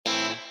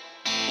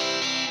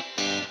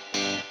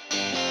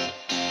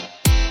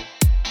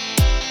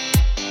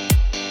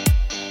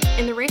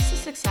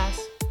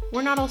success,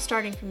 we're not all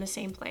starting from the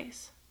same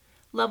place.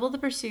 Level the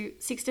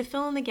Pursuit seeks to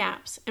fill in the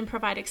gaps and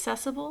provide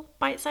accessible,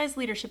 bite-sized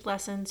leadership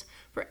lessons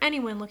for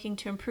anyone looking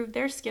to improve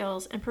their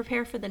skills and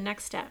prepare for the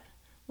next step,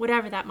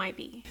 whatever that might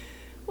be.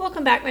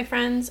 Welcome back, my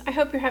friends. I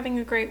hope you're having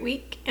a great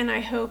week, and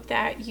I hope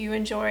that you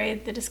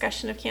enjoyed the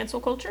discussion of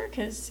cancel culture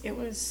because it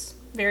was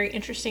very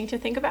interesting to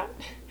think about.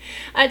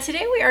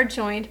 Today we are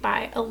joined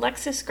by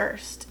Alexis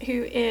Gerst,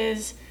 who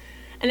is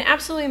an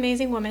absolutely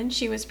amazing woman.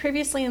 She was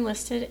previously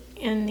enlisted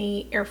in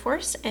the Air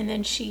Force, and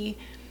then she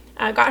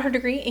got her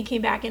degree and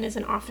came back in as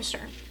an officer.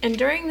 And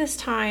during this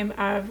time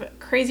of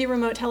crazy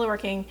remote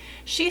teleworking,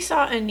 she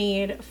saw a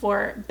need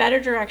for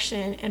better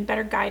direction and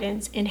better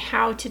guidance in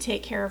how to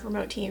take care of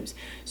remote teams.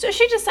 So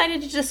she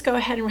decided to just go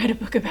ahead and write a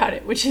book about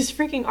it, which is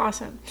freaking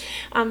awesome.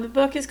 The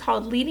book is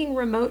called Leading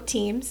Remote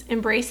Teams,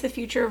 Embrace the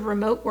Future of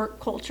Remote Work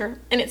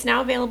Culture, and it's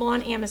now available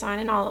on Amazon,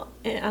 and I'll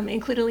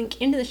include a link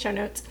into the show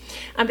notes.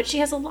 But she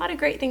has a lot of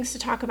great things to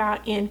talk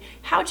about in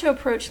how to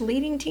approach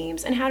leading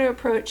teams and how to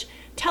approach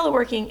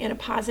teleworking in a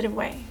positive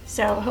way.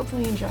 So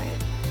hopefully you enjoy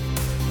it.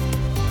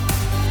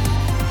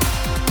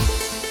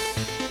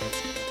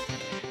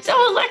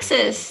 So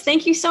Alexis,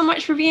 thank you so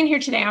much for being here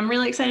today. I'm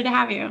really excited to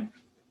have you.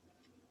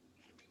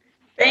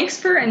 Thanks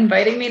for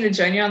inviting me to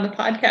join you on the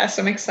podcast.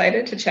 I'm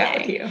excited to chat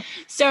with you.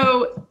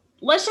 So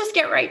let's just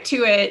get right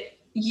to it.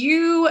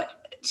 You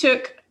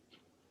took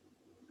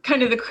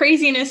kind of the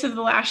craziness of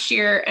the last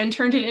year and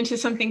turned it into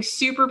something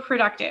super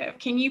productive.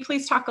 Can you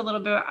please talk a little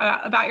bit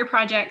about your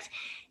project,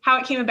 how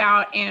it came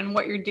about, and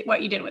what you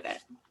did with it?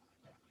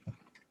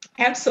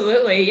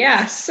 Absolutely,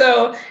 yeah.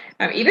 So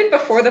even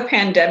before the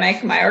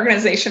pandemic, my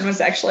organization was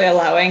actually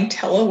allowing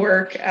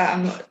telework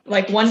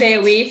like one day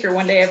a week or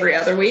one day every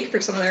other week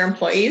for some of their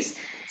employees.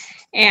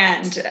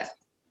 And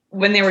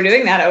when they were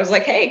doing that, I was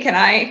like, hey, can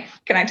I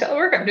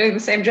telework? I'm doing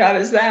the same job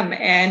as them.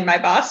 And my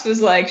boss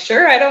was like,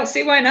 sure, I don't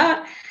see why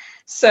not.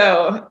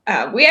 So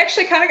we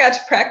actually kind of got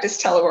to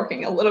practice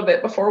teleworking a little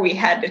bit before we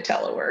had to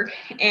telework.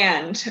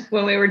 And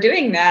when we were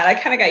doing that, I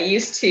kind of got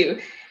used to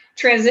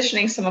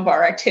transitioning some of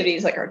our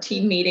activities, like our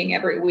team meeting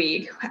every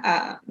week.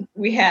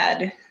 We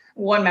had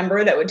one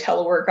member that would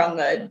telework on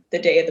the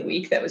day of the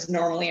week that was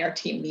normally our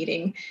team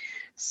meeting.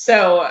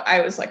 So I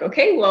was like,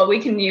 okay, well,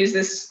 we can use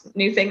this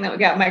new thing that we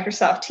got,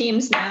 Microsoft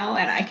Teams now,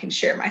 and I can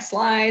share my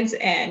slides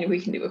and we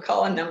can do a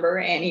call-in number.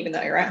 And even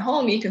though you're at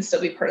home, you can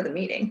still be part of the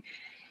meeting.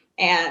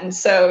 And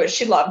so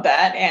she loved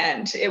that,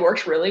 and it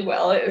worked really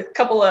well. A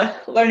couple of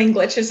learning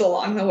glitches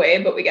along the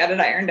way, but we got it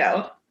ironed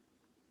out.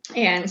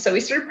 And so we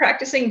started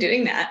practicing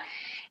doing that.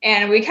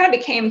 And we kind of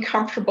became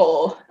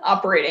comfortable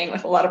operating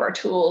with a lot of our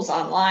tools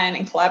online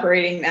and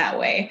collaborating that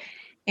way.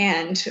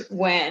 And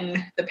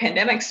when the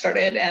pandemic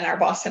started and our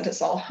boss sent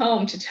us all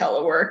home to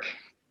telework,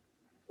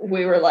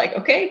 we were like,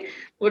 okay,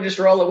 we'll just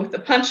roll it with the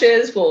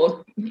punches.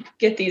 We'll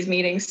get these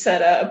meetings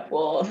set up.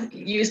 We'll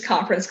use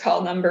conference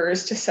call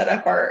numbers to set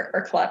up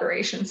our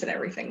collaborations and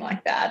everything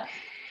like that.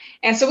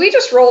 And so we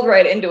just rolled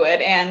right into it.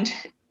 And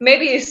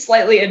maybe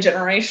slightly a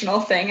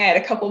generational thing. I had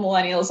a couple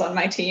millennials on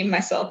my team,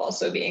 myself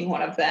also being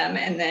one of them.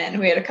 And then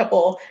we had a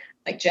couple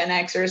like Gen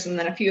Xers and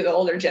then a few of the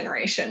older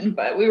generation.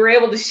 But we were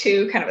able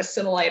to kind of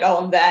assimilate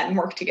all of that and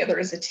work together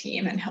as a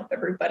team and help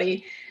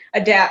everybody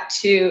adapt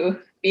to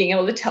being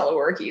able to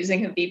telework,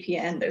 using a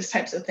VPN, those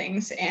types of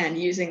things,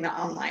 and using the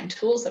online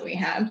tools that we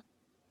had.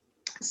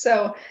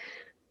 So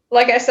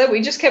like I said,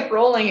 we just kept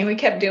rolling and we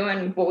kept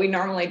doing what we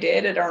normally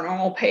did at our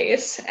normal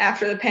pace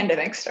after the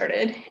pandemic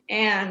started.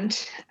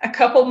 And a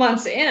couple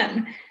months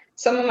in,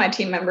 some of my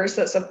team members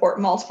that support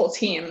multiple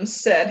teams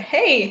said,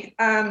 hey,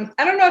 I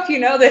don't know if you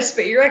know this,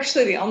 but you're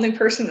actually the only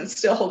person that's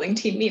still holding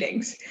team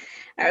meetings.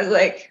 I was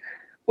like,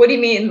 what do you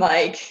mean,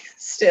 like,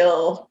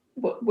 still?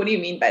 What do you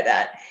mean by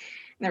that?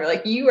 And they were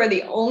like, you are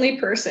the only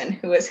person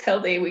who has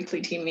held a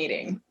weekly team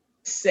meeting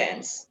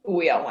since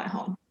we all went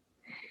home.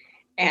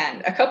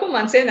 And a couple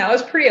months in, that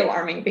was pretty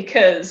alarming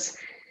because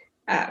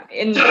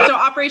so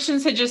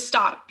operations had just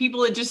stopped.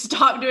 People had just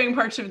stopped doing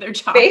parts of their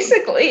job.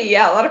 Basically,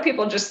 yeah, a lot of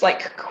people just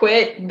like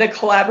quit the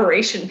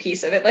collaboration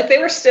piece of it. Like they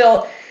were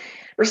still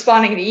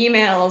responding to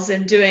emails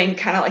and doing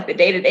kind of like the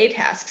day-to-day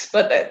tasks,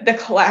 but the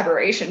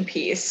collaboration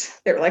piece,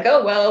 they were like,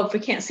 oh, well, if we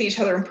can't see each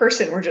other in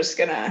person,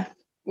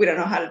 we don't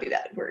know how to do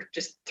that. We're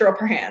just throw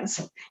up our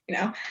hands,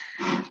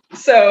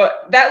 So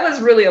that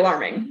was really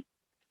alarming.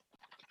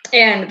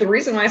 And the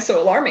reason why it's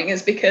so alarming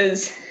is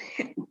because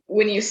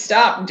when you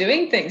stop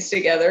doing things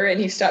together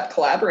and you stop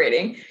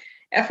collaborating,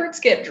 efforts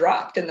get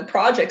dropped and the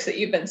projects that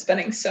you've been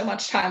spending so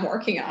much time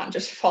working on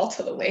just fall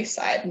to the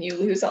wayside and you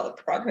lose all the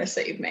progress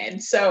that you've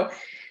made. So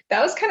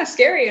that was kind of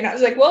scary. And I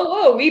was like,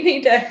 whoa, we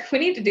need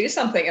to do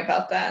something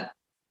about that.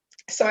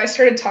 So I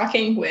started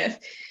talking with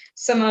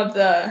some of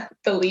the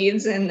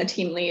leads and the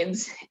team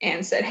leads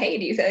and said, hey,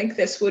 do you think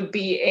this would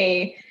be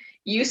a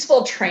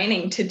useful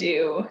training to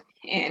do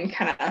and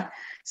kind of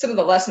some of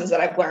the lessons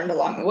that I've learned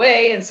along the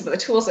way and some of the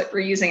tools that we're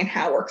using and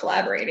how we're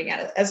collaborating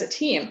as a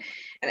team?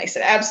 And they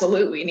said,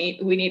 absolutely,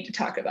 we need to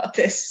talk about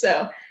this.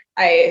 So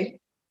I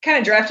kind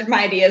of drafted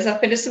my ideas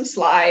up into some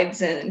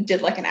slides and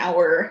did like an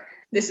hour.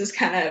 This is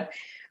kind of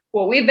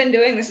what we've been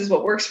doing. This is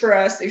what works for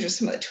us. These are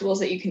some of the tools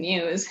that you can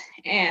use.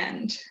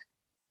 And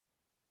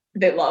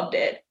they loved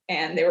it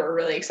and they were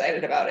really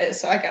excited about it.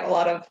 So I got a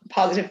lot of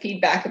positive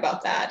feedback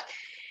about that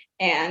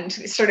and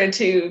started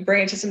to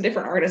bring it to some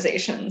different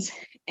organizations.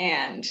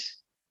 And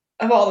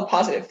of all the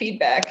positive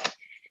feedback,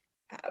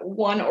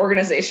 one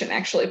organization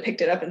actually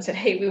picked it up and said,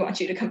 hey, we want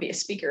you to come be a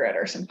speaker at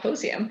our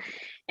symposium.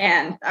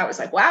 And I was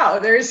like, wow,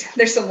 there's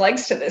some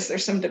legs to this.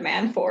 There's some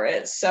demand for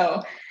it.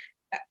 So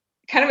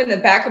kind of in the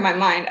back of my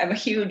mind, I'm a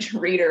huge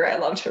reader. I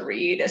love to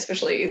read,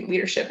 especially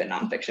leadership and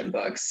nonfiction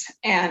books.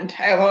 And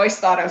I've always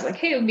thought, I was like,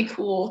 hey, it would be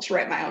cool to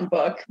write my own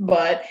book,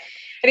 but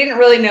I didn't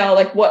really know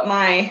like what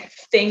my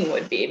thing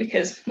would be,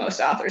 because most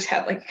authors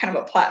have like kind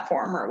of a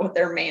platform or what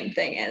their main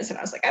thing is. And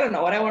I was like, I don't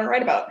know what I want to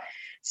write about.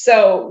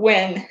 So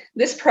when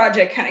this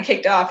project kind of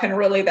kicked off, and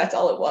really that's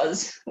all it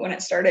was when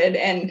it started,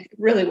 and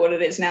really what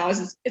it is now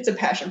is it's a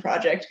passion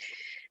project.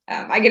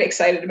 I get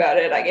excited about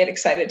it. I get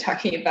excited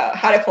talking about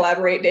how to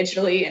collaborate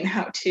digitally and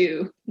how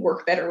to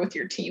work better with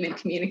your team and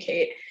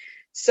communicate.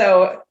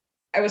 So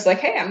I was like,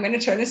 hey, I'm going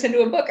to turn this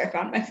into a book. I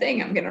found my thing.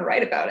 I'm going to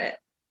write about it.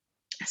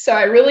 So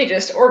I really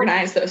just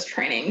organized those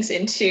trainings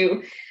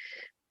into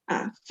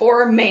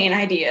 4 main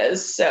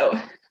ideas. So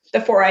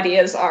the 4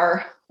 ideas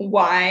are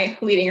why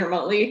leading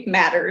remotely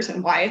matters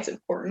and why it's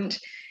important,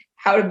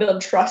 how to build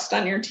trust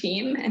on your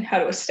team, and how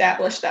to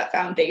establish that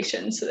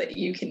foundation so that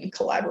you can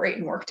collaborate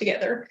and work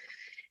together.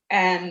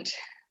 And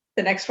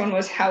the next one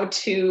was how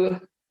to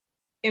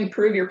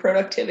improve your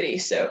productivity.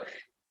 So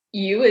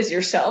you as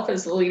yourself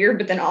as the leader,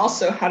 but then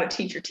also how to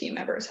teach your team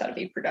members how to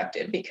be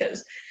productive,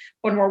 because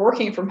when we're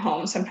working from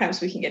home, sometimes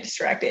we can get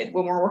distracted.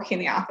 When we're working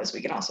in the office,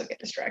 we can also get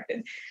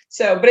distracted.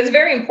 So, but it's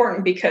very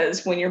important,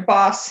 because when your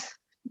boss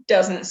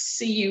doesn't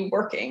see you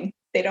working,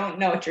 they don't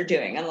know what you're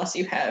doing unless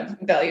you have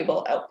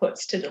valuable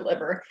outputs to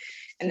deliver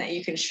and that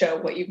you can show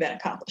what you've been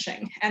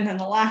accomplishing. And then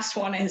the last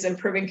one is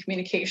improving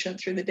communication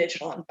through the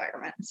digital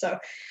environment. So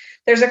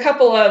there's a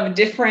couple of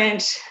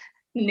different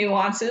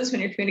nuances when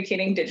you're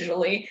communicating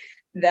digitally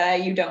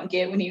that you don't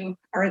get when you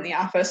are in the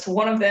office.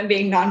 One of them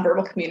being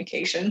nonverbal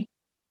communication.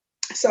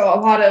 So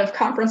a lot of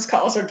conference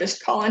calls are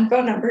just call-in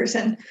phone numbers,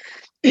 and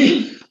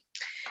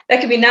that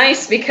could be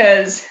nice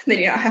because then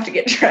you don't have to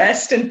get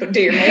dressed and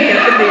do your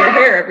makeup and do your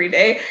hair every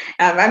day.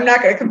 I'm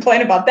not going to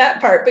complain about that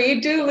part, but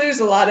you do lose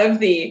a lot of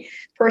the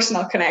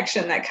personal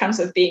connection that comes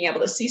with being able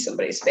to see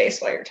somebody's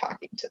face while you're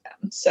talking to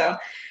them. So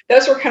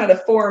those were kind of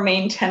the 4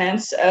 main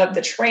tenets of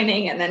the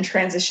training, and then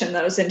transition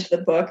those into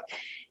the book.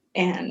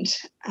 And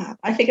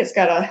I think it's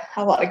got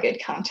a lot of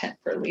good content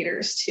for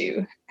leaders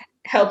to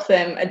help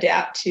them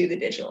adapt to the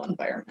digital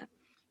environment.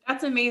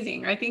 That's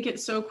amazing. I think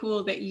it's so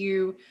cool that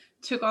you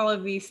took all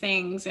of these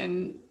things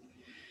and,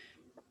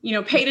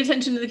 paid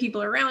attention to the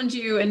people around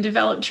you and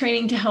developed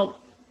training to help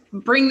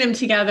bring them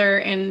together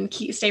and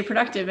stay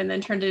productive, and then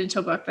turned it into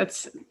a book.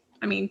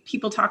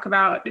 People talk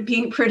about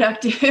being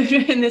productive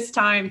in this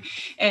time,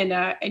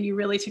 and you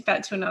really took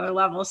that to another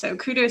level. So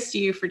kudos to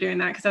you for doing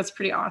that, because that's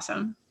pretty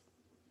awesome.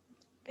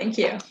 Thank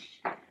you.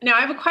 Now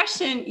I have a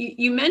question.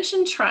 You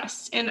mentioned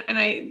trust, and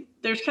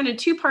there's kind of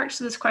 2 parts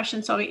to this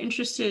question, so I'll be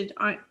interested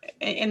on,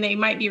 and they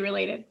might be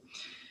related.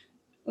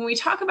 When we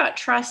talk about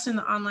trust in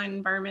the online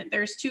environment,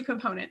 there's 2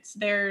 components.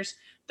 There's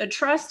the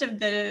trust of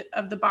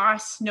the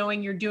boss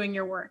knowing you're doing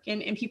your work,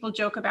 and people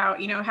joke about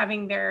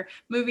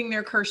moving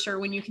their cursor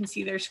when you can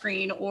see their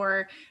screen,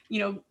 or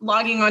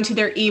logging onto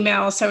their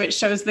email so it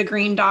shows the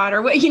green dot,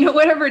 or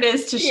whatever it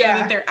is to show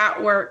that they're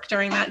at work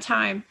during that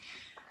time.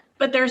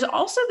 But there's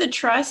also the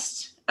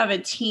trust of a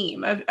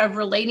team, of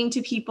relating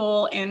to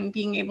people and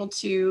being able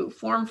to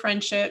form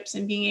friendships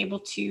and being able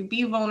to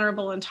be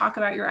vulnerable and talk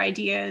about your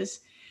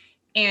ideas.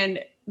 And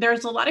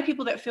there's a lot of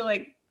people that feel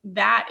like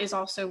that is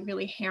also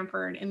really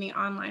hampered in the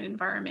online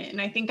environment.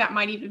 And I think that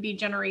might even be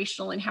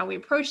generational in how we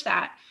approach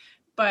that.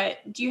 But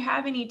do you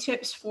have any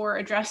tips for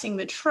addressing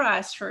the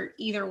trust for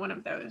either one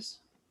of those?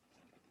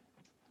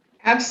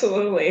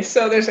 Absolutely.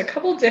 So there's a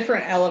couple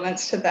different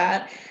elements to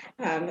that.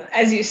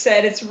 As you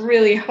said, it's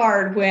really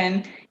hard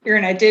when you're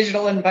in a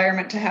digital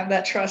environment to have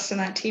that trust and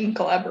that team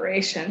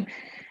collaboration.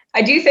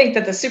 I do think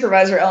that the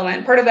supervisor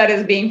element, part of that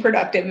is being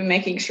productive and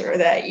making sure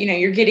that,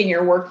 you're getting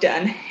your work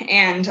done.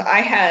 And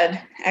I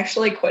had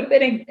actually quite a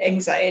bit of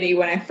anxiety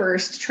when I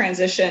first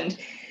transitioned.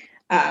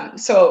 At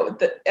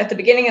the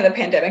beginning of the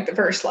pandemic, the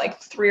first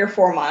 3 or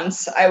 4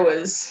 months, I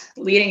was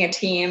leading a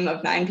team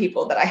of 9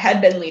 people that I had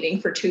been leading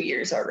for 2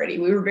 years already.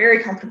 We were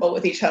very comfortable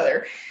with each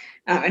other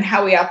and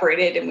how we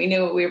operated, and we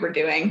knew what we were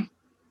doing.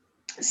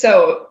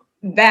 So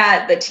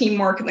that the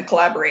teamwork and the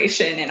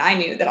collaboration, and I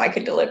knew that I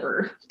could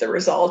deliver the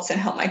results and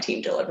help my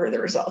team deliver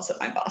the results that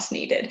my boss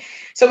needed.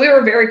 So we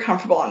were very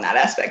comfortable on that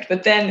aspect.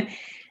 But then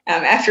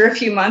after a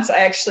few months,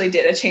 I actually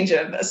did a change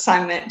of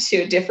assignment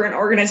to a different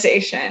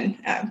organization,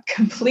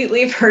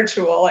 completely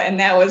virtual. And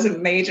that was a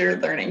major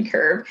learning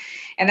curve.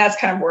 And that's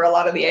kind of where a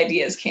lot of the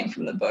ideas came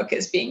from the book,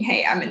 is being,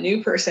 hey, I'm a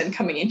new person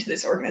coming into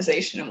this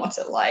organization, and what's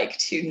it like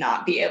to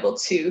not be able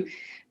to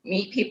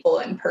meet people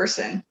in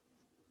person.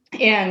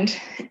 And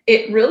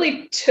it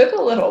really took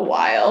a little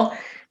while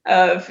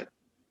of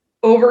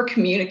over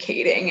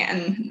communicating.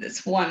 And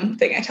that's one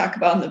thing I talk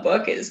about in the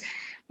book is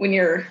when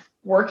you're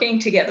working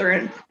together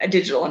in a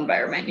digital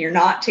environment, you're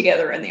not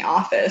together in the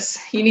office,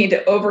 you need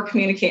to over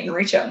communicate and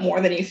reach out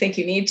more than you think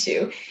you need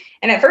to.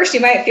 And at first you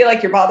might feel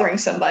like you're bothering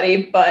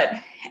somebody, but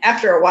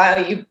after a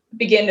while you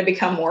begin to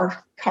become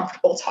more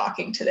comfortable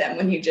talking to them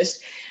when you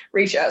just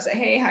reach out and say,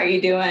 hey, how are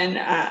you doing?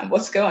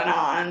 What's going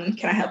on?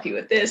 Can I help you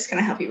with this? Can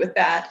I help you with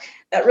that?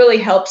 That really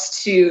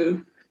helps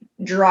to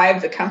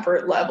drive the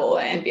comfort level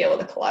and be able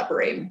to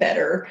collaborate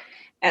better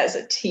as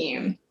a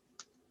team.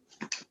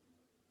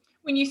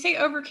 When you say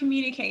over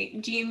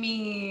communicate, do you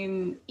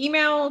mean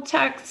email,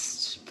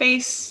 text,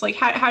 face? Like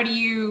how do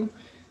you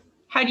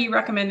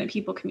recommend that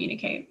people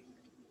communicate?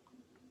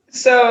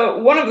 So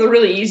one of the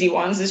really easy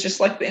ones is just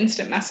like the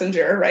instant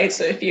messenger, right?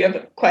 So if you have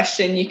a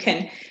question, you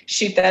can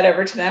shoot that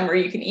over to them, or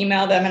you can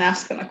email them and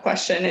ask them a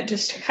question. It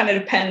just kind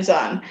of depends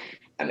on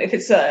if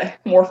it's a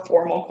more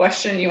formal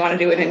question, you want to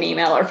do it in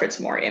email, or if it's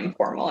more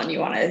informal and you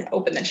want to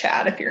open the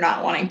chat if you're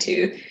not wanting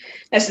to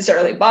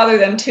necessarily bother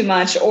them too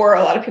much. Or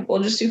a lot of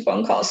people just do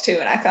phone calls too.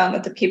 And I found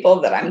that the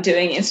people that I'm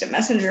doing instant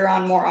messenger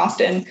on more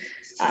often,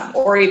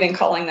 or even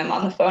calling them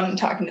on the phone and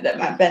talking to them,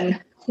 I've been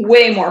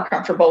way more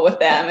comfortable with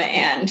them,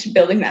 and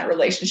building that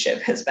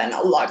relationship has been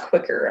a lot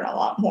quicker and a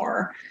lot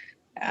more,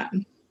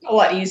 a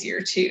lot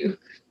easier to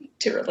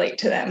relate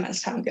to them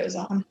as time goes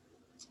on.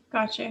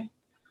 Gotcha.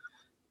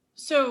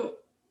 So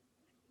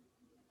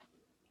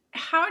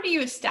how do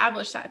you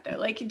establish that though?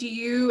 Like, do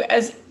you,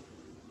 as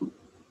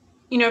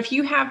you know, if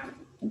you have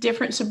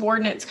different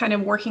subordinates kind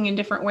of working in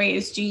different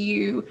ways, are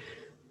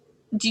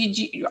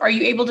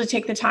you able to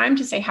take the time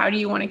to say, how do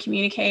you want to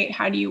communicate?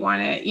 How do you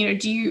want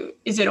to,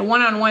 is it a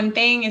one-on-one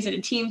thing? Is it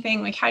a team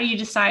thing? Like, how do you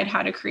decide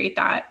how to create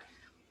that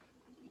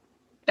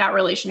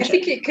relationship? I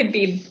think it could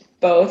be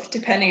both,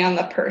 depending on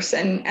the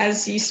person.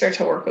 As you start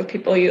to work with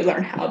people, you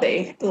learn how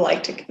they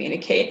like to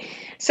communicate.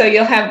 So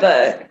you'll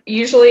have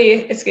usually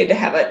it's good to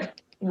have a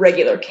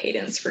regular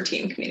cadence for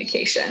team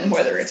communication,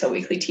 whether it's a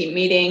weekly team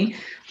meeting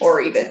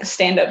or even a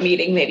stand-up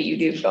meeting. Maybe you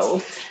do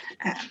both.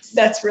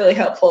 That's really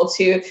helpful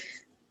to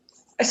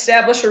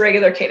establish a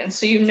regular cadence,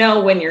 so you know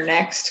when your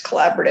next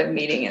collaborative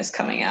meeting is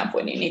coming up,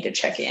 when you need to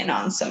check in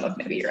on some of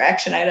maybe your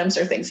action items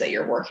or things that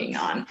you're working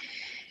on.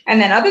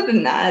 And then other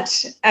than that,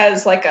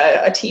 as like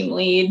a team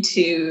lead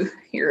to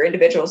your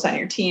individuals on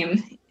your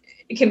team,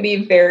 it can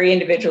be very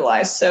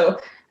individualized.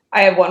 So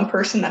I have one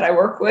person that I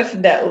work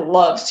with that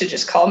loves to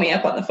just call me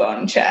up on the phone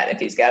and chat if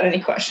he's got any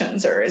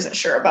questions or isn't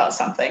sure about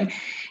something.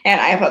 And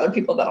I have other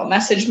people that'll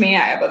message me.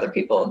 I have other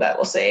people that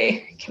will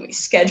say, can we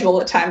schedule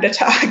a time to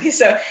talk?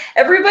 So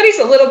everybody's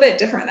a little bit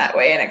different that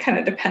way, and it kind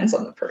of depends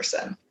on the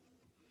person.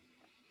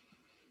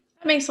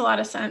 That makes a lot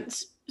of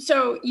sense.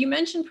 So you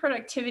mentioned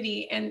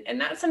productivity, and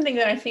that's something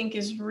that I think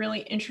is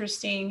really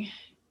interesting,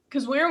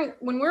 because when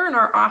we're in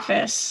our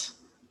office,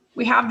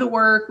 we have the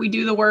work, we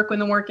do the work. When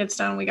the work gets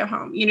done, we go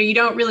home. You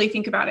don't really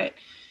think about it.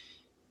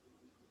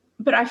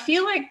 But I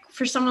feel like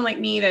for someone like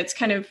me that's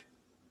kind of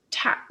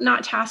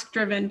not task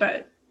driven,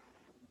 but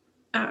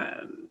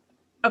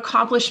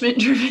accomplishment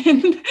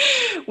driven,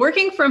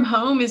 working from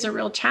home is a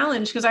real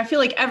challenge, because I feel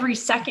like every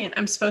second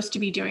I'm supposed to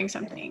be doing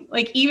something.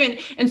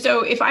 And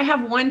so if I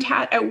have one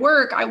task at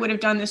work, I would have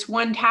done this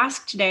one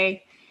task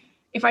today.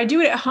 If I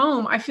do it at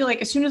home, I feel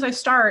like as soon as I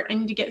start, I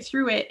need to get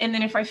through it. And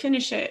then if I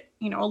finish it,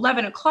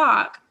 11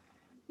 o'clock,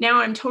 now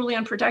I'm totally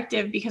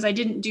unproductive because I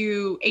didn't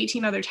do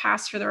 18 other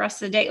tasks for the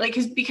rest of the day. Like,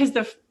 because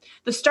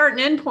the start and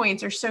end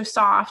points are so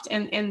soft,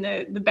 and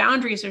the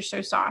boundaries are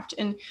so soft.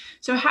 And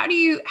so how do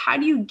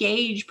you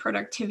gauge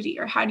productivity,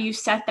 or how do you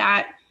set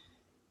that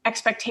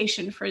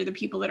expectation for the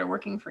people that are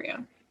working for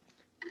you?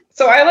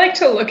 So I like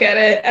to look at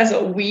it as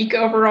a week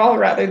overall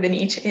rather than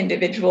each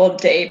individual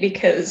day,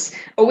 because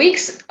a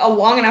week's a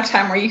long enough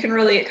time where you can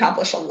really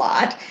accomplish a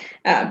lot.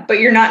 But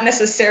you're not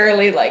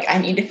necessarily like, I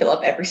need to fill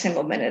up every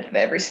single minute of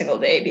every single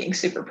day being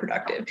super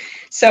productive.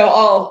 So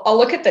I'll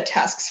look at the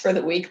tasks for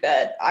the week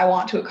that I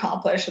want to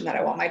accomplish and that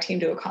I want my team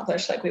to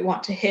accomplish. Like, we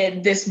want to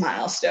hit this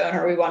milestone,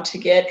 or we want to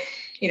get,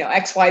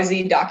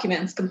 XYZ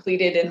documents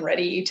completed and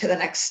ready to the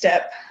next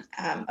step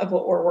of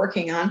what we're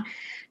working on.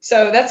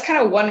 So that's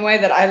kind of one way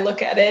that I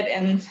look at it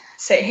and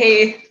say,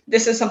 hey,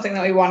 this is something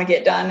that we want to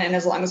get done. And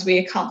as long as we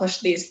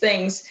accomplish these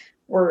things,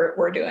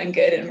 we're doing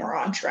good and we're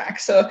on track.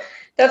 So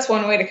that's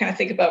one way to kind of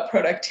think about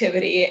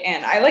productivity.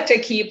 And I like to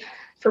keep,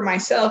 for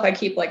myself, I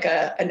keep like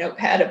a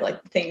notepad of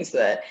like things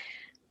that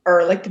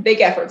are like the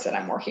big efforts that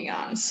I'm working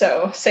on.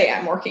 So say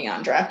I'm working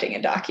on drafting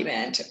a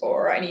document,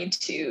 or I need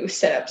to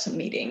set up some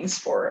meetings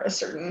for a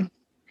certain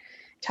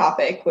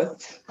topic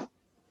with,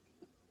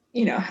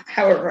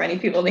 however many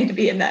people need to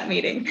be in that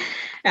meeting,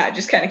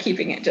 just kind of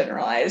keeping it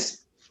generalized.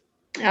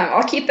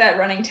 I'll keep that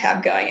running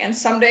tab going. And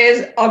some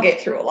days I'll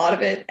get through a lot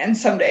of it, and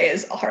some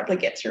days I'll hardly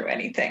get through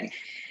anything.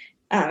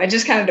 It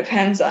just kind of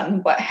depends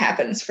on what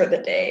happens for the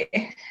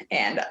day.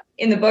 And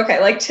in the book, I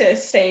like to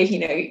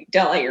say,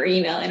 don't let your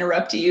email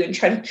interrupt you, and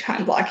try to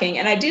time blocking.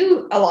 And I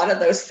do a lot of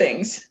those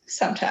things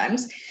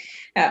sometimes.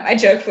 I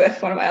joked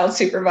with one of my old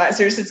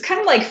supervisors, it's kind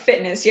of like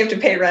fitness. You have to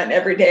pay rent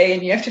every day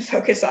and you have to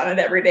focus on it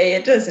every day.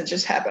 It doesn't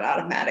just happen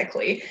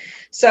automatically.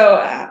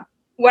 So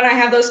when I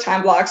have those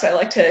time blocks, I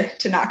like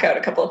to knock out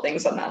a couple of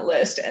things on that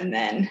list. And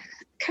then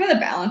kind of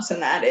the balance in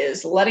that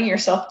is letting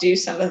yourself do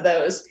some of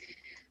those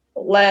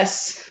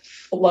less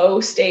flow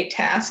state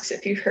tasks.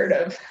 If you've heard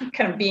of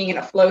kind of being in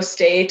a flow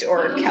state,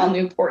 or Cal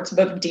Newport's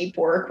book, Deep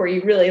Work, where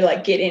you really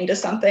like get into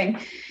something.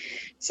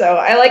 So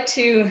I like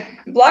to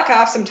block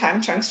off some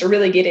time chunks to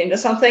really get into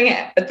something.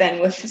 But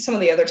then with some of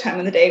the other time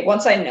in the day,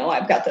 once I know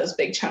I've got those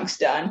big chunks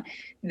done,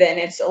 then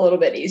it's a little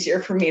bit easier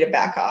for me to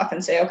back off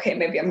and say, okay,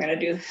 maybe I'm going to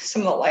do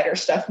some of the lighter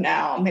stuff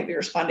now, maybe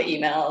respond to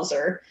emails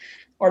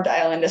or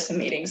dial into some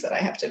meetings that I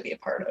have to be a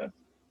part of.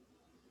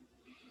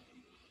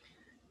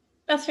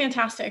 That's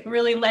fantastic.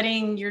 Really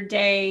letting your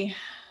day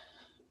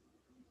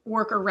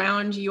work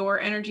around your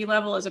energy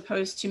level as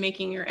opposed to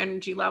making your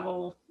energy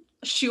level,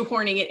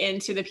 shoehorning it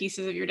into the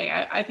pieces of your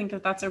day. I think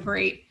that that's a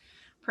great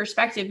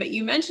perspective. But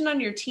you mentioned on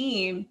your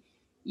team,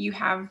 you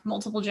have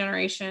multiple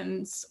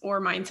generations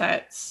or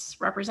mindsets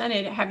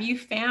represented. Have you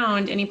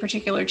found any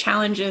particular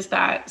challenges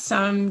that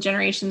some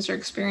generations are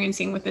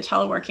experiencing with the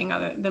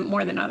teleworking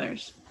more than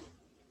others?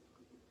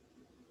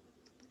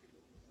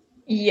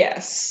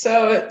 Yes.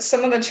 So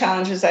some of the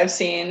challenges I've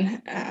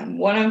seen,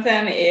 one of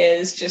them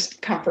is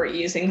just comfort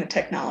using the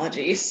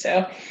technology.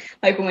 So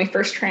like when we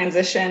first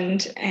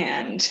transitioned,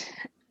 and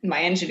my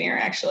engineer,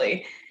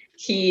 actually,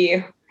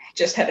 he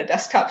just had a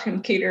desktop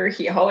computer.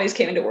 He always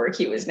came into work.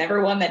 He was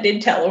never one that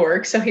did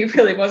telework. So he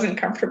really wasn't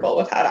comfortable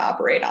with how to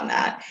operate on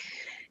that.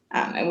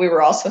 And we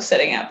were also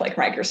setting up like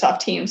Microsoft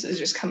Teams is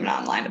just coming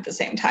online at the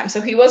same time.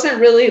 So he wasn't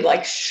really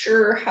like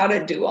sure how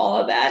to do all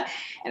of that.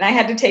 And I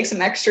had to take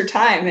some extra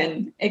time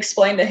and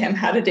explain to him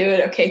how to do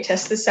it. Okay,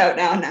 test this out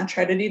now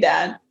try to do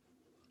that.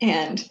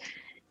 And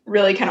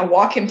really kind of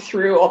walk him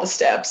through all the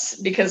steps,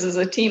 because as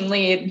a team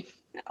lead,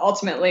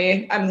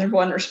 ultimately I'm the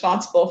one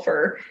responsible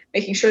for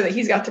making sure that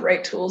he's got the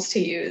right tools to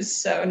use.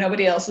 So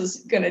nobody else is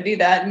going to do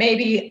that.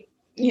 Maybe,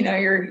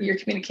 your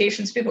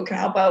communications people can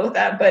help out with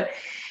that, but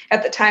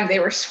at the time they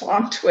were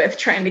swamped with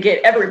trying to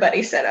get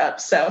everybody set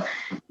up. So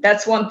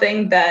that's one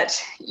thing that,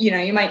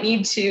 you might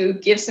need to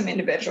give some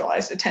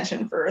individualized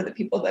attention for the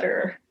people that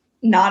are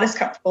not as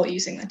comfortable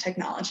using the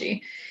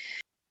technology.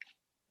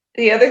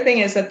 The other thing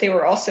is that they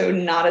were also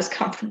not as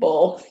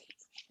comfortable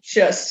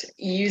just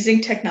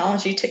using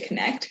technology to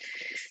connect.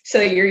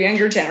 So your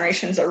younger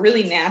generations are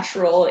really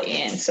natural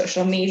in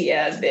social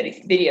media,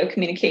 video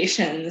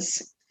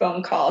communications,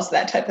 phone calls,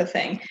 that type of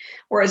thing.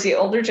 Whereas the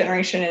older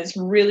generation is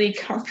really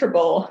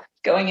comfortable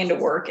going into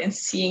work and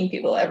seeing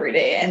people every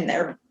day, and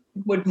they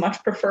would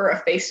much prefer a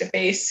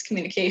face-to-face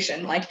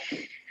communication. Like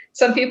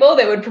some people,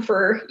 they would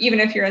prefer, even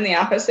if you're in the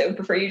office, they would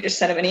prefer you just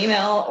send them an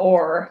email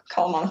or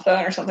call them on the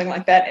phone or something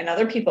like that. And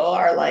other people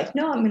are like,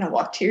 no, I'm going to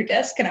walk to your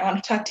desk and I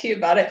want to talk to you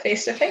about it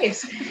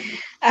face-to-face.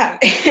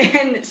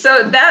 And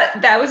so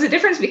that was a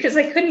difference, because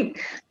I couldn't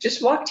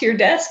just walk to your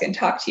desk and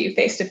talk to you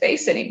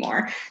face-to-face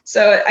anymore.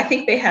 So I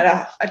think they had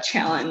a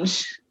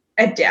challenge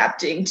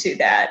adapting to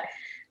that.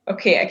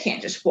 Okay, I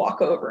can't just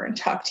walk over and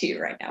talk to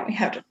you right now. We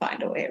have to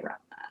find a way around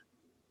that.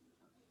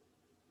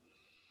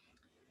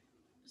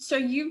 So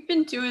you've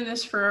been doing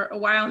this for a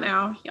while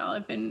now. Y'all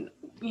have been,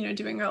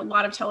 doing a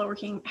lot of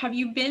teleworking. Have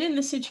you been in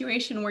the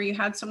situation where you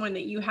had someone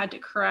that you had to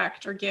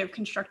correct or give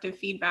constructive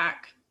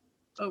feedback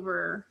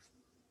over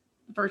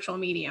virtual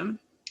medium?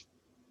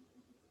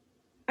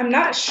 I'm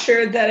not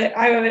sure that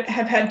I would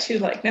have had to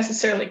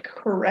necessarily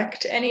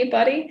correct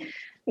anybody.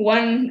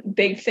 One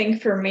big thing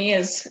for me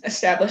is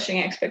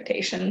establishing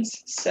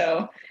expectations.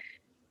 So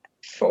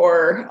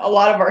for a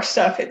lot of our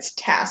stuff, it's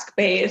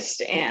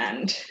task-based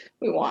and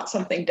we want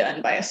something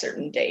done by a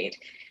certain date.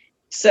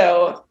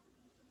 So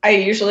I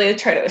usually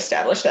try to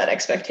establish that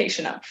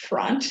expectation up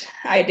front.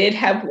 I did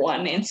have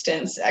one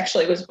instance,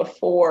 actually it was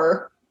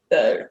before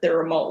the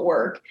remote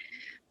work,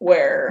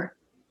 where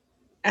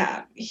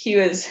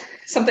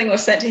something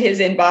was sent to his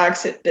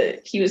inbox.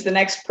 He was the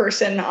next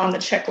person on the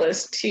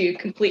checklist to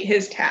complete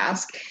his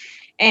task,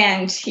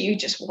 and he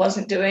just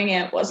wasn't doing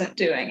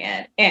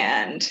it.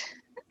 And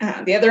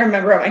the other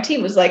member of my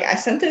team was like, I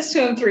sent this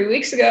to him 3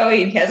 weeks ago.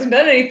 He hasn't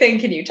done anything.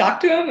 Can you talk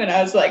to him? And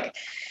I was like,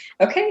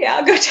 okay, yeah,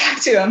 I'll go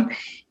talk to him.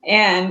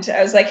 And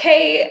I was like,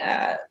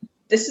 hey,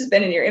 this has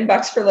been in your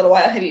inbox for a little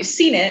while. Have you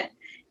seen it?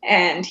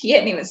 And he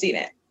hadn't even seen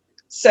it.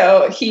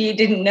 So he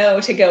didn't know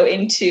to go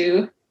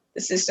into the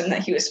system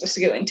that he was supposed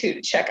to go into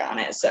to check on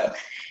it. So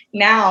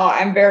now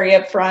I'm very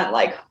upfront,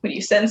 like when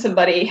you send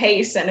somebody,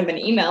 hey, send them an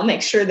email,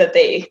 make sure that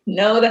they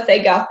know that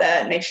they got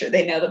that, make sure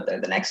they know that they're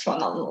the next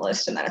one on the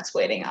list and that it's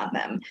waiting on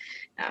them.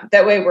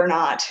 That way we're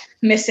not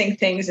missing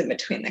things in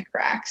between the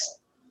cracks.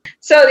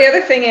 So the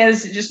other thing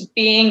is just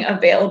being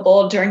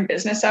available during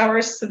business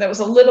hours. So that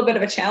was a little bit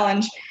of a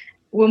challenge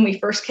when we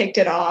first kicked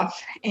it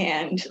off.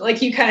 And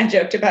like you kind of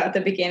joked about at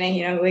the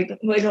beginning,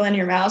 wiggling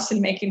your mouse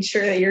and making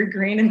sure that you're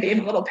green and being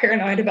a little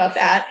paranoid about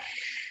that.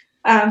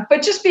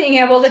 But just being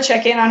able to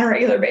check in on a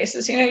regular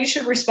basis, you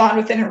should respond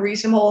within a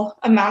reasonable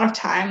amount of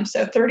time.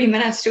 So 30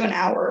 minutes to an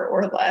hour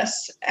or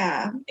less.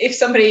 If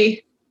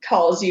somebody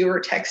calls you or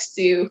texts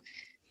you,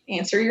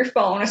 answer your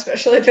phone,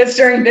 especially if it's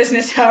during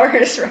business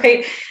hours,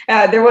 right?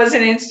 There was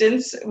an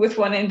instance with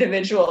one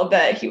individual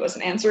that he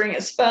wasn't answering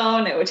his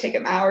phone. It would take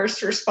him hours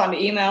to respond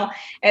to email.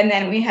 And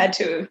then we had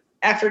to,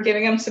 after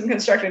giving him some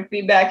constructive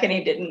feedback and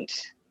he didn't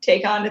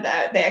take on to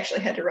that, they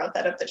actually had to route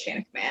that up the chain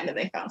of command and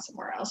they found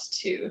somewhere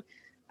else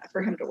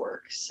for him to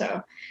work. So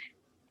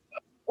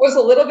it was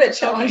a little bit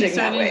challenging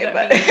that way,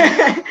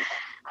 but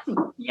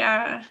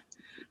yeah,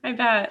 I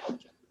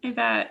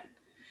bet.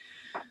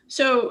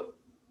 So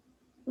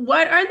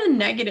what are the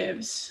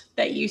negatives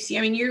that you see?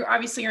 I mean, you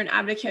obviously are an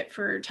advocate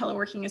for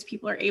teleworking as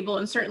people are able,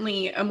 and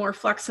certainly a more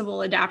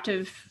flexible,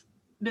 adaptive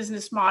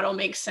business model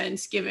makes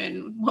sense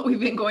given what we've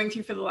been going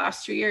through for the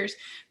last 2 years.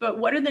 But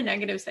what are the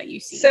negatives that you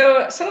see?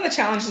 So some of the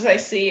challenges I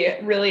see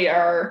really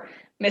are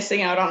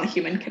missing out on the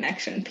human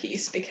connection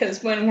piece,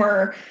 because when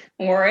we're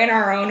in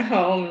our own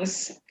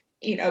homes,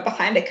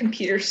 behind a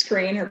computer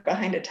screen or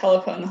behind a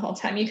telephone the whole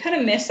time, you kind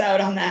of miss out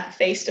on that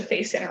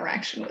face-to-face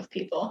interaction with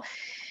people.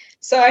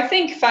 So I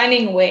think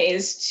finding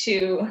ways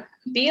to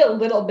be a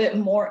little bit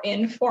more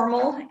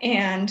informal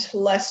and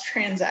less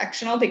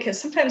transactional, because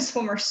sometimes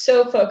when we're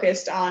so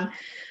focused on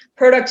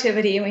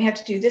productivity and we have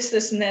to do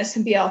this, and this,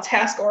 and be all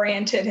task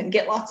oriented and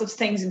get lots of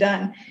things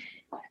done,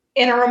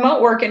 in a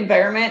remote work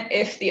environment,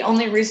 if the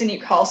only reason you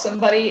call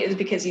somebody is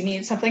because you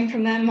need something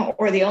from them,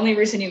 or the only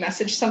reason you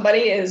message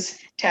somebody is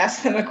to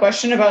ask them a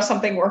question about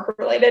something work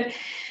related,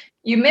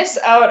 you miss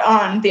out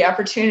on the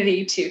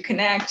opportunity to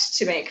connect,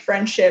 to make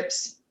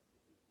friendships,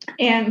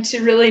 and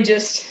to really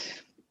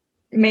just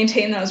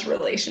maintain those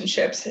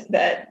relationships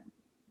that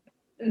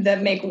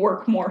make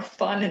work more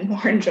fun and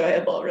more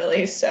enjoyable,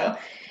 really. So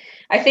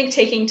I think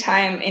taking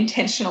time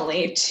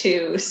intentionally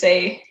to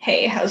say,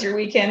 hey, how's your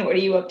weekend? What are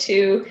you up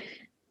to?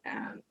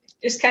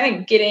 Just kind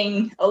of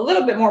getting a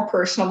little bit more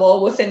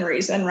personable within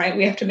reason, right?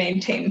 We have to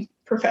maintain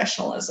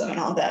professionalism and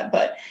all that,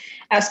 but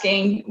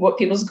asking what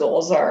people's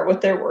goals are, what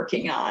they're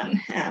working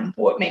on,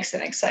 what makes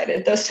them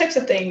excited, those types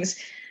of things.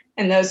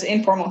 And those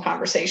informal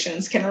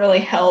conversations can really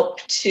help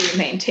to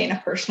maintain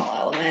a personal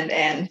element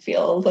and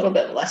feel a little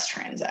bit less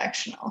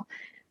transactional.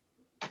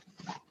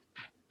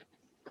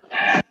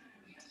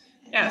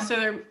 Yeah, so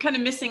they're kind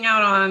of missing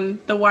out on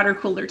the water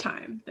cooler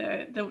time,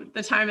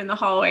 the time in the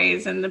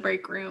hallways and the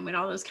break room and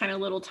all those kind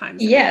of little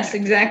times. Yes,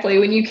 exactly.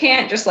 When you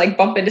can't just like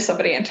bump into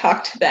somebody and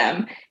talk to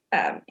them,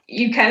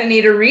 you kind of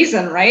need a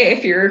reason, right?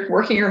 If you're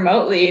working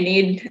remotely, you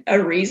need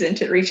a reason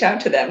to reach out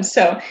to them.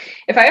 So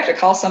if I have to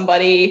call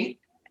somebody,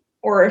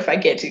 or if I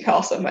get to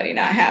call somebody,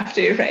 not have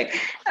to, right?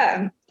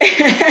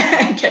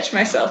 Catch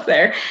myself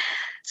there.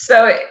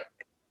 So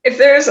if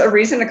there's a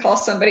reason to call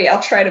somebody,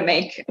 I'll try to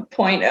make a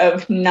point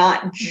of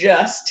not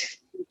just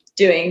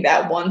doing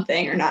that one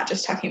thing or not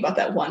just talking about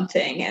that one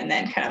thing, and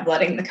then kind of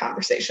letting the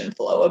conversation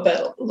flow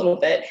a little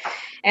bit.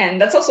 And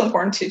that's also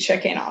important to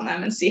check in on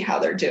them and see how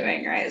they're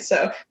doing, right?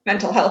 So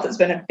mental health has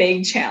been a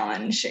big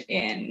challenge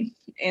in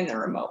the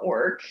remote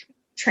work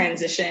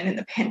transition in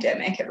the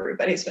pandemic.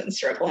 Everybody's been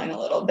struggling a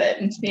little bit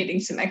and needing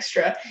some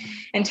extra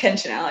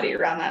intentionality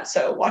around that.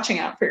 So watching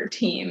out for your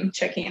team,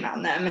 checking in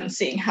on them, and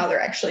seeing how they're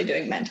actually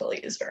doing mentally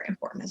is very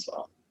important as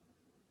well.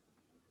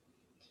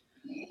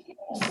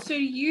 So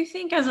do you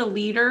think as a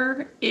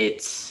leader,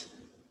 it's,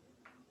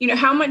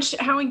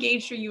 how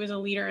engaged are you as a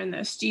leader in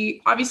this?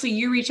 Obviously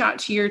you reach out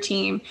to your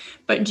team,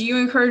 but do you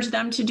encourage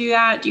them to do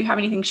that? Do you have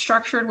anything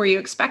structured where you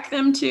expect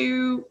them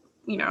to,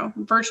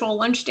 virtual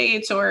lunch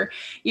dates, or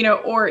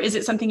is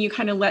it something you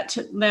kind of let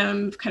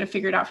them kind of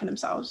figure it out for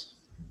themselves?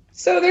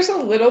 So there's a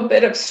little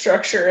bit of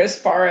structure as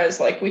far as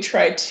like we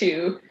try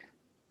to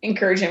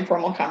encourage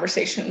informal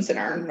conversations in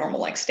our normal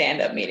like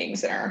stand-up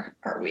meetings and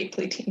our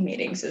weekly team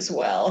meetings as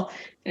well,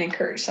 and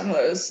encourage some of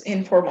those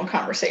informal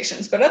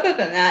conversations. But other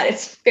than that,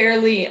 it's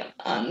fairly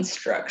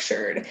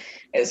unstructured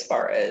as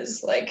far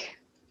as like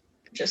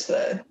just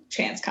the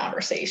chance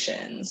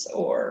conversations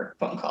or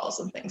phone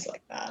calls and things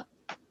like that.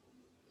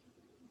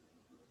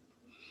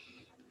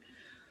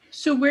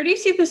 So where do you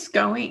see this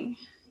going?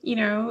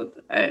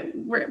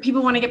 Where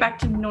people want to get back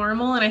to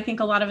normal. And I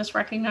think a lot of us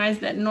recognize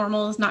that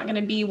normal is not going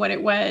to be what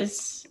it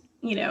was,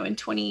 in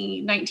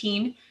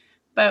 2019.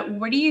 But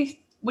what do you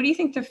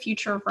think the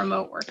future of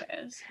remote work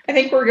is? I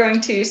think we're going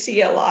to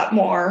see a lot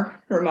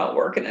more remote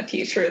work in the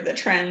future. The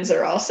trends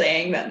are all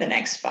saying that in the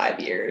next 5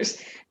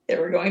 years,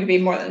 there are going to be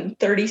more than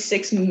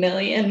 36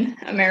 million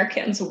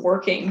Americans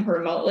working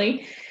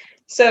remotely.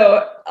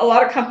 So a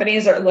lot of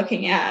companies are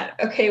looking at,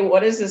 okay, what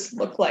does this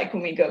look like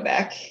when we go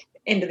back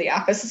into the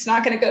office? It's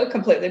not going to go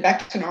completely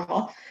back to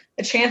normal.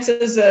 The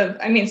chances of,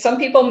 some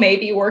people may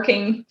be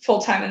working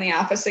full-time in the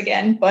office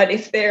again, but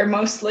if they're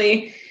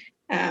mostly,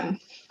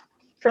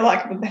 for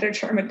lack of a better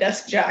term, a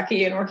desk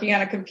jockey and working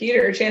on a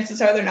computer,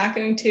 chances are they're not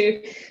going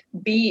to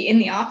be in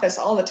the office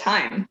all the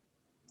time.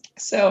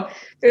 So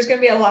there's going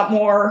to be a lot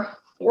more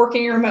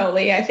working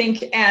remotely. I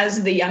think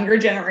as the younger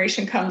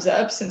generation comes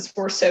up, since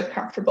we're so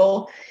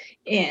comfortable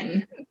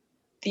in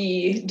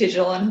the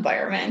digital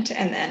environment,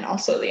 and then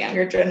also the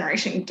younger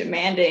generation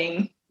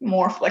demanding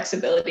more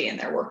flexibility in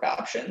their work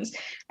options,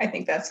 I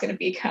think that's going to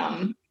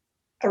become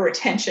a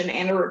retention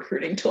and a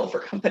recruiting tool for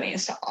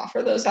companies to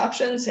offer those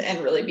options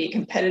and really be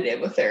competitive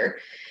with their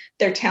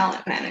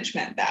talent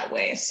management that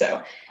way.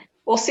 So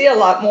we'll see a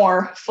lot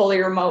more fully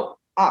remote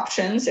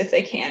options, if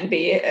they can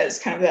be, as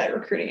kind of that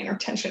recruiting and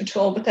retention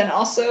tool, but then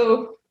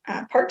also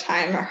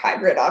part-time or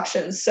hybrid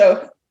options.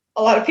 So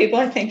a lot of people,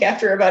 I think,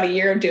 after about a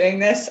year of doing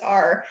this,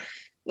 are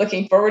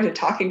looking forward to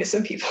talking to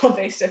some people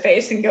face to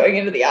face and going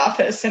into the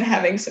office and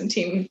having some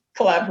team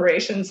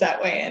collaborations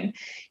that way and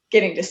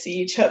getting to see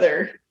each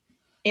other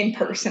in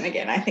person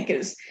again. I think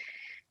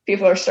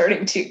people are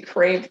starting to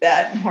crave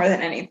that more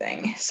than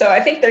anything. So I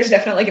think there's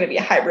definitely going to be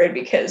a hybrid,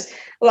 because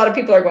a lot of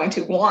people are going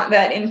to want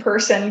that in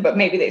person, but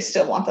maybe they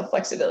still want the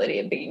flexibility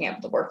of being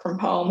able to work from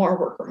home or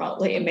work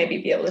remotely and maybe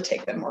be able to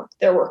take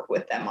their work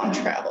with them on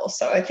travel.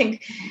 So I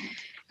think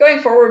going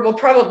forward, we'll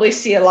probably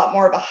see a lot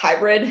more of a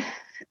hybrid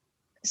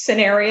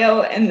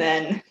scenario, and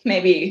then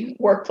maybe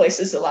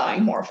workplaces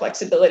allowing more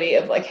flexibility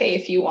of like, hey,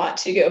 if you want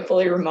to go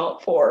fully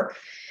remote for,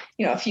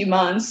 a few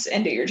months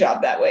and do your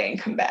job that way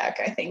and come back.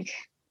 I think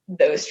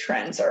those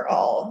trends are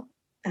all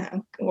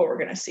what we're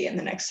going to see in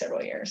the next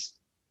several years.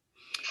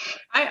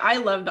 I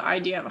love the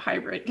idea of a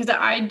hybrid, because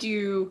I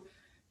do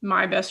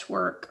my best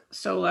work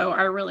solo.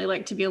 I really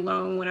like to be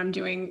alone when I'm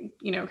doing,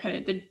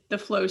 kind of the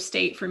flow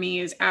state for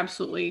me is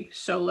absolutely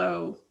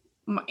solo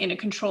in a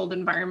controlled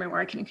environment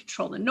where I can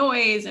control the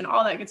noise and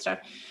all that good stuff.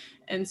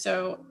 And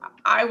so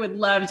I would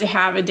love to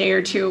have a day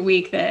or two a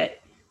week that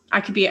I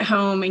could be at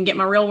home and get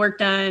my real work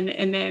done,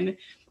 and then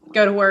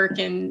go to work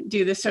and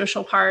do the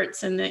social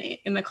parts and the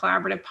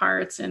collaborative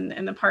parts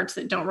and the parts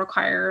that don't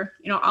require,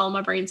 all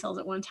my brain cells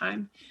at one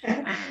time.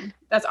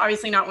 That's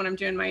obviously not when I'm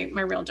doing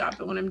my real job,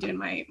 but when I'm doing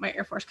my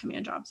Air Force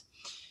command jobs.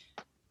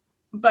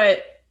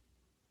 But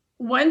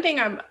one thing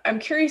I'm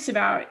curious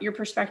about your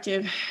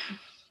perspective,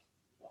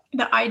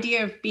 the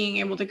idea of being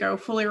able to go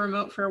fully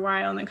remote for a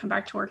while and then come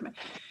back to work,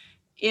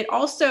 it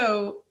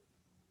also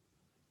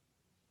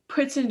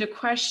puts into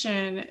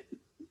question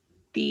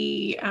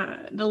the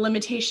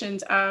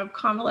limitations of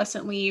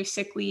convalescent leave,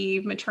 sick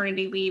leave,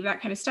 maternity leave,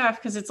 that kind of stuff.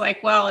 Because it's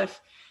like, well,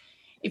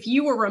 if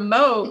you were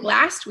remote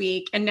last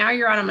week and now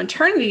you're on a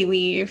maternity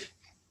leave,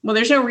 well,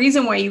 there's no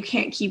reason why you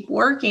can't keep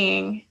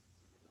working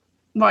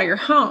while you're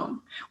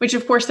home, which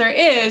of course there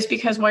is,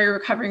 because while you're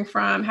recovering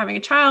from having a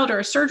child or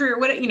a surgery or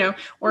what,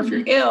 or if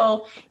you're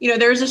ill,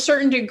 there's a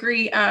certain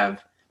degree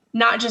of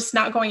not just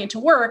not going into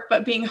work,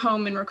 but being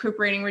home and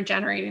recuperating,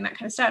 regenerating, that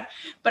kind of stuff.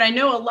 But I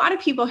know a lot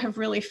of people have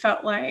really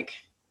felt like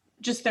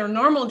just their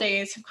normal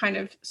days have kind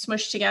of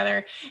smushed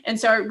together. And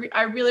so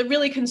I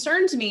really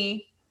concerns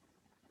me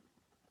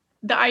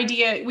the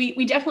idea,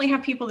 we definitely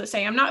have people that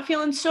say, I'm not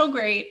feeling so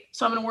great,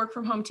 so I'm going to work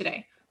from home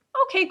today.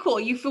 Okay, cool.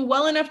 You feel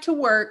well enough to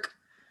work,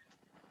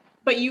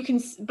 but you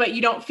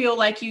don't feel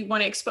like you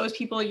want to expose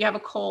people, you have a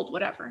cold,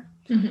 whatever.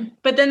 Mm-hmm.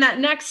 But then that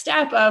next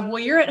step of, well,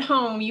 you're at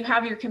home, you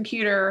have your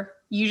computer,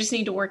 you just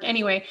need to work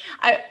anyway.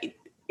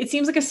 It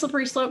seems like a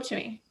slippery slope to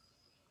me.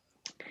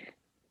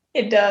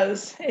 It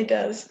does.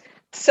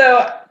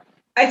 So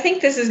I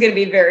think this is going to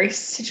be very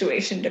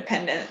situation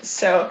dependent.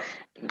 So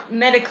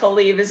medical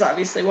leave is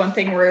obviously one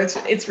thing where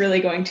it's really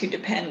going to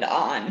depend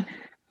on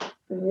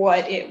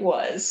what it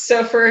was.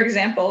 So for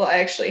example, I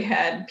actually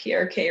had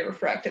PRK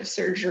refractive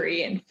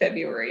surgery in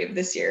February of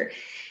this year,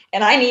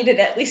 and I needed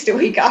at least a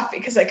week off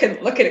because I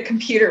couldn't look at a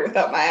computer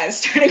without my eyes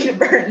starting to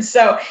burn.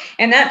 So,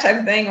 and that type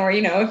of thing, or,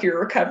 if you're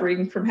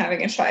recovering from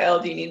having a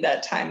child, you need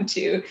that time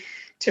to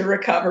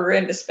recover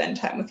and to spend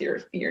time with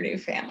your new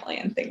family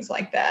and things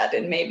like that.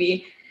 And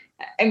maybe,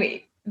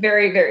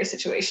 very, very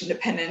situation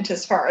dependent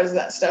as far as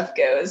that stuff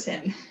goes.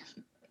 And,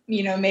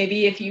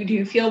 maybe if you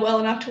do feel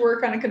well enough to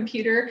work on a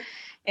computer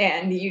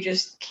and you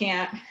just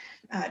can't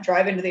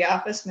drive into the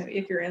office, maybe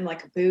if you're in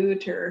like a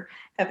boot or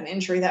have an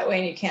injury that way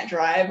and you can't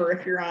drive, or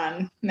if you're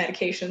on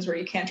medications where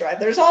you can't drive,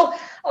 there's all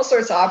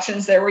sorts of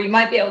options there where you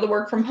might be able to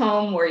work from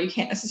home where you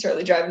can't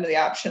necessarily drive into the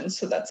options.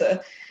 So that's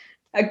a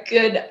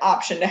good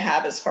option to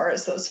have as far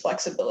as those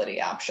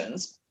flexibility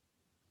options.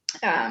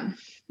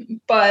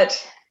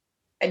 But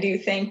I do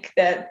think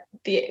that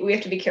we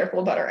have to be careful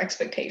about our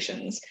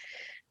expectations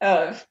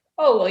of,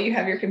 oh, well, you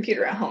have your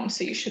computer at home,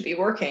 so you should be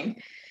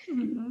working.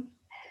 Mm-hmm.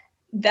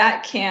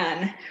 That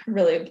can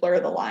really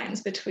blur the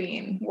lines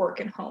between work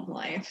and home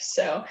life.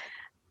 So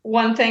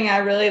one thing I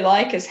really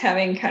like is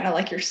having kind of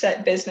like your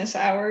set business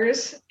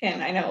hours.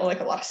 And I know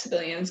like a lot of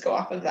civilians go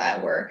off of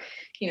that where,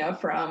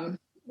 from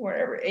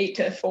whatever, 8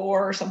 to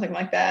 4 or something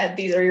like that,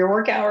 these are your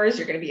work hours.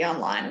 You're going to be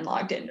online and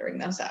logged in during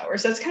those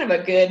hours. That's kind of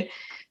a good,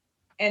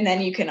 and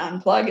then you can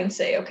unplug and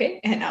say,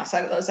 okay, and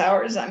outside of those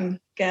hours, I'm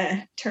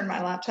going to turn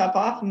my laptop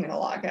off. I'm going to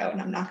log out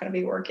and I'm not going to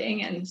be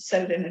working, and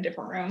set it in a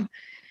different room.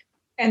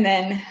 And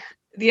then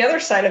the other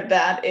side of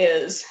that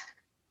is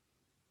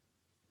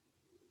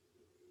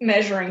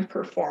measuring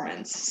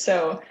performance.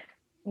 So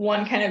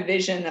one kind of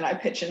vision that I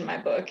pitch in my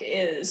book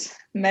is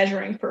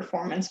measuring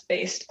performance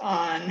based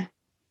on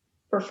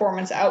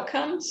performance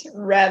outcomes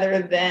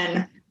rather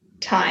than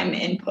time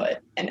input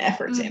and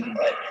efforts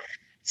input.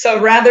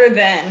 So rather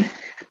than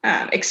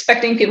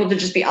expecting people to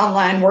just be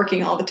online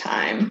working all the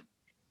time,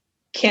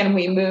 can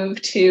we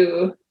move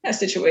to a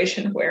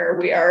situation where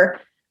we are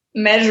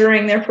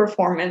measuring their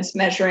performance,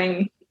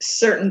 measuring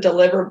certain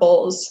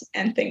deliverables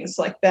and things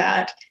like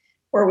that,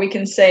 where we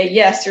can say,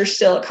 yes, you're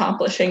still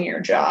accomplishing your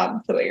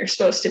job the way you're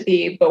supposed to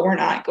be, but we're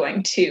not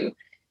going to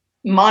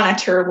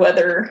monitor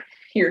whether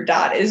your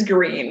dot is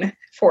green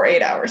for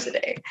 8 hours a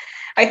day.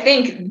 I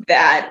think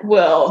that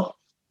will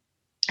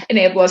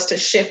enable us to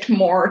shift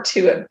more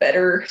to a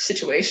better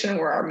situation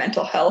where our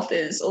mental health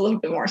is a little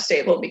bit more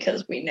stable,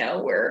 because we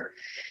know we're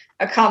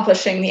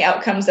accomplishing the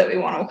outcomes that we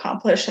want to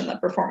accomplish and the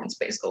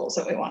performance-based goals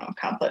that we want to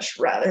accomplish,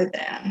 rather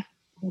than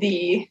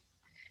the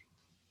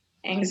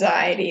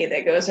anxiety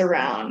that goes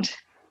around,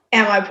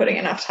 am I putting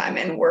enough time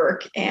in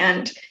work,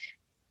 and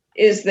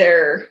is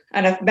there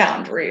enough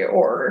boundary,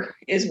 or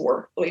is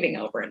work bleeding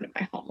over into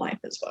my home life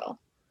as well?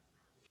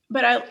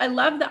 But I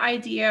love the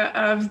idea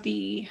of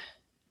the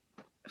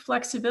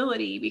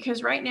flexibility,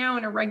 because right now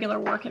in a regular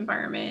work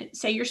environment,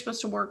 say you're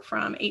supposed to work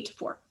from 8 to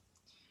 4,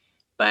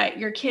 but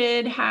your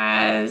kid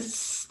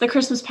has the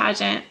Christmas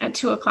pageant at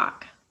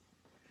 2:00.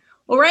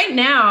 Well, right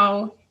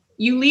now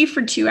you leave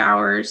for 2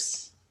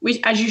 hours, which,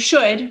 as you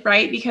should,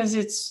 right? Because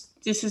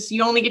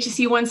you only get to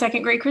see 1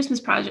 second grade Christmas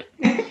pageant.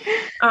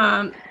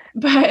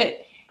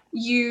 But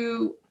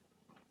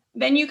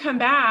then you come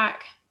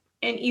back,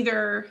 and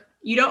either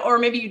you don't, or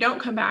maybe you don't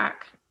come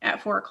back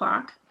at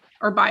 4:00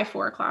 or by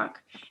 4:00,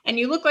 and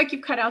you look like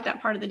you've cut out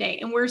that part of the day.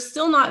 And we're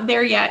still not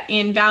there yet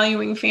in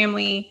valuing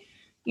family,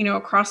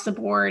 across the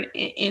board,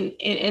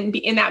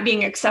 in that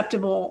being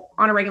acceptable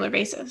on a regular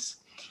basis.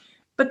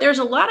 But there's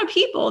a lot of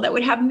people that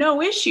would have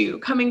no issue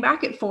coming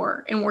back at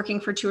 4 and working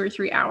for 2 or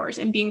 3 hours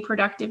and being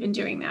productive in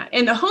doing that.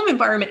 And the home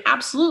environment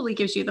absolutely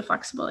gives you the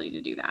flexibility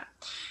to do that.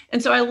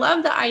 And so I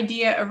love the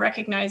idea of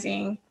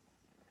recognizing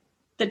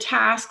the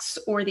tasks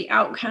or the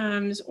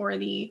outcomes or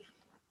the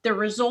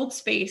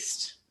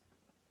results-based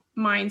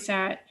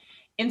mindset,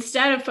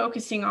 instead of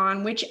focusing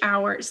on which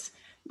hours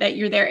that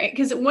you're there.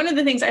 Because one of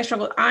the things I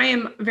struggle, I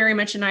am very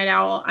much a night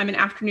owl. I'm an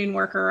afternoon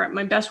worker.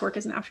 My best work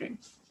is in the afternoon.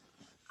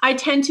 I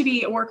tend to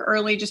be at work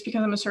early just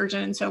because I'm a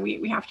surgeon. So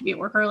we have to be at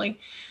work early.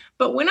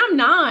 But when I'm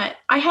not,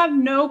 I have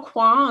no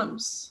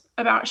qualms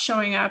about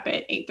showing up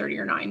at 8:30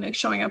 or 9, like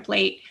showing up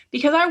late,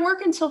 because I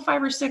work until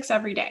 5 or 6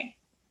 every day.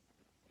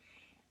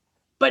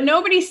 But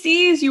nobody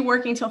sees you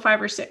working till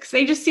 5 or 6.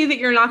 They just see that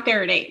you're not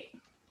there at 8.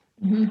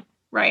 Mm-hmm.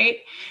 Right.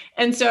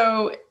 And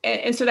so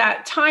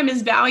that time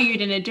is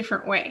valued in a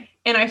different way.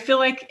 And I feel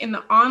like in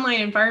the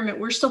online environment,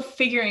 we're still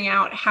figuring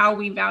out how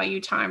we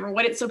value time, or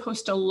what it's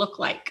supposed to look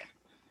like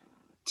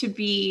to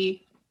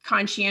be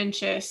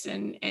conscientious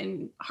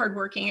and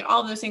hardworking and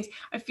all those things.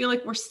 I feel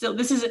like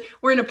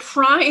we're in a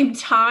prime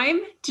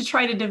time to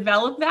try to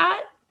develop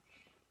that,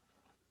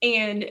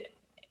 and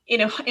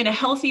in a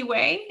healthy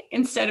way,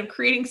 instead of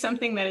creating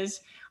something that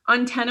is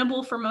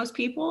untenable for most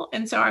people.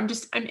 And so I'm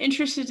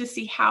interested to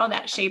see how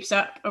that shapes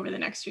up over the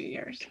next few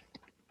years.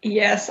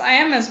 Yes, I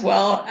am as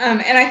well.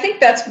 And I think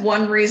that's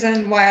one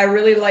reason why I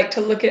really like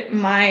to look at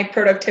my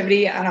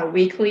productivity on a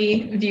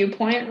weekly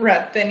viewpoint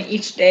rather than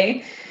each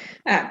day.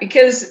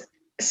 Because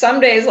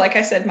some days, like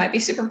I said, might be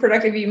super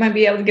productive. You might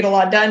be able to get a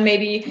lot done.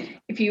 Maybe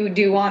if you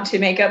do want to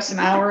make up some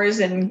hours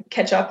and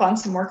catch up on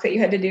some work that you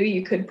had to do,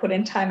 you could put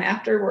in time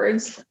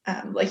afterwards.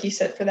 Like you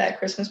said, for that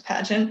Christmas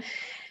pageant.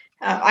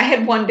 I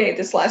had one day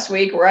this last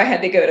week where I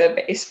had to go to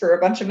base for a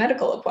bunch of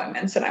medical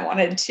appointments, and I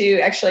wanted to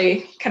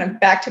actually kind of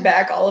back to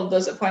back all of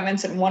those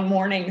appointments in one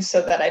morning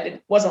so that I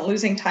wasn't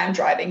losing time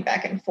driving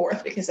back and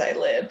forth, because I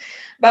live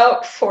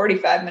about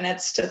 45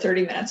 minutes to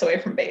 30 minutes away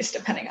from base,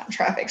 depending on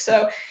traffic.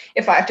 So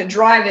if I have to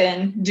drive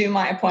in, do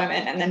my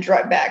appointment, and then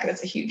drive back,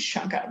 that's a huge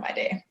chunk out of my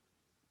day.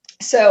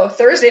 So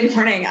Thursday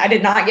morning, I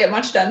did not get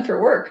much done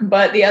for work,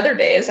 but the other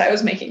days I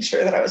was making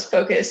sure that I was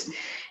focused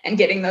and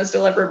getting those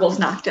deliverables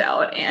knocked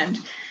out. And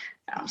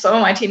some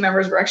of my team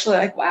members were actually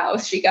like, wow,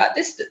 she got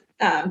this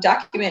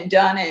document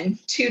done in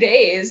 2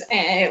 days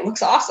and it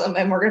looks awesome,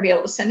 and we're going to be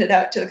able to send it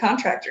out to the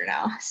contractor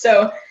now.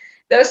 So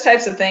those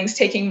types of things,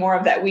 taking more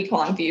of that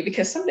week-long view,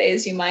 because some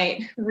days you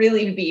might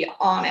really be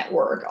on at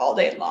work all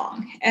day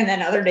long. And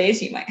then other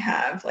days you might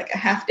have like a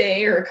half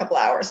day or a couple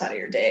hours out of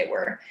your day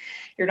where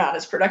you're not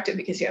as productive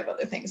because you have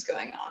other things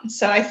going on.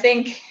 So I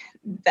think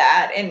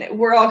that, and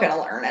we're all going to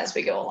learn as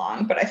we go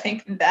along, but I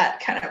think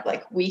that kind of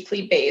like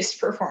weekly based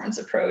performance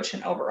approach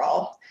and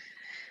overall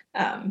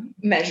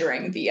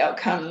measuring the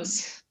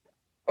outcomes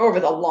over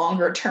the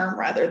longer term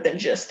rather than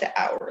just the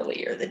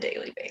hourly or the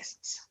daily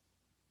basis.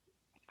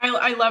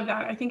 I love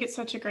that. I think it's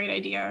such a great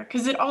idea,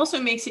 because it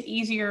also makes it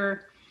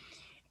easier,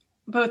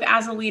 both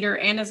as a leader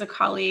and as a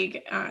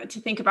colleague, to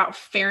think about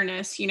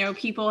fairness.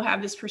 People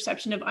have this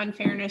perception of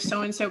unfairness.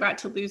 So-and-so got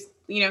to lose,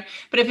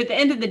 but if at the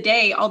end of the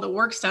day, all the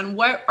work's done,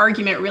 what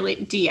argument really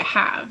do you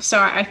have? So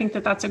I think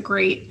that that's a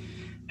great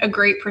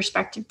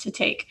perspective to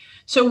take.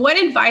 So what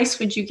advice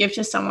would you give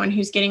to someone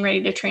who's getting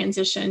ready to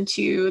transition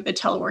to the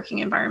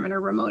teleworking environment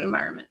or remote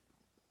environment?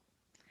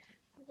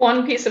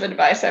 One piece of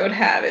advice I would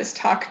have is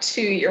talk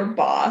to your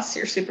boss,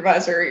 your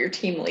supervisor, your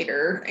team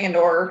leader, and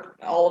or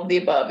all of the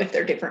above if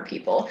they're different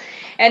people,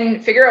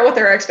 and figure out what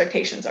their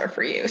expectations are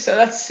for you. So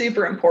that's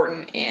super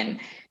important in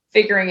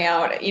figuring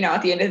out, at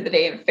the end of the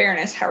day, in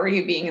fairness, how are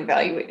you being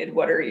evaluated?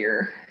 What are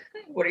your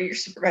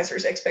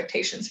supervisor's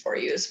expectations for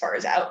you as far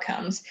as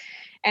outcomes?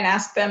 And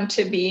ask them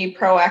to be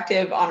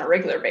proactive on a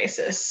regular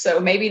basis. So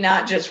maybe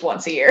not just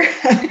once a year,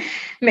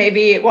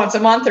 maybe once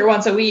a month or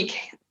once a week.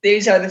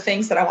 These are the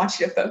things that I want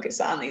you to focus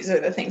on. These are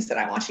the things that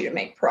I want you to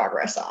make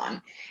progress on.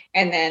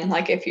 And then,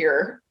 like, if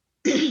you're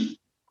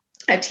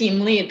a team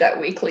lead that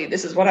weekly,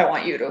 this is what I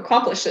want you to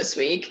accomplish this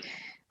week,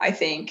 I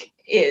think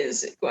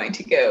is going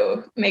to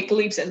go make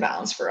leaps and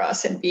bounds for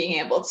us and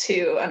being able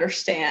to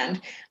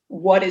understand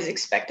what is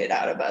expected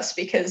out of us,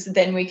 because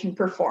then we can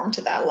perform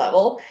to that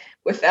level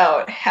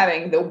without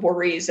having the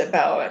worries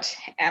about,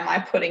 am I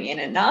putting in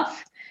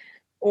enough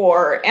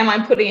or am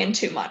I putting in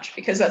too much?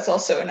 Because that's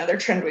also another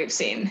trend we've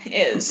seen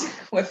is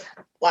with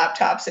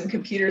laptops and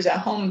computers at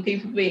home,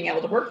 people being able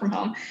to work from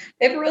home,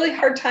 they have a really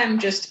hard time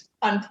just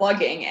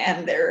unplugging,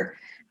 and they're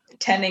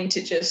tending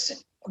to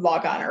just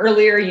log on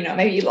earlier.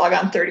 Maybe you log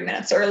on 30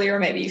 minutes earlier,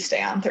 maybe you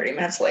stay on 30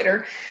 minutes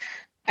later.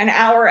 An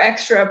hour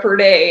extra per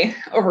day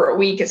over a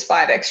week is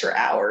 5 extra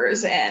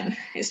hours and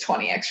is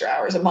 20 extra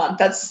hours a month.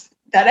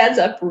 That adds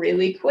up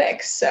really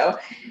quick. So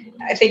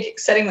I think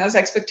setting those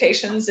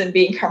expectations and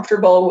being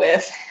comfortable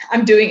with,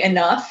 I'm doing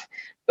enough,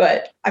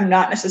 but I'm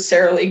not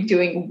necessarily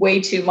doing way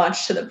too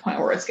much to the point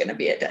where it's going to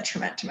be a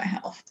detriment to my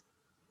health.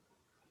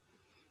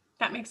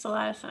 That makes a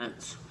lot of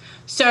sense.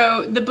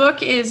 So the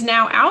book is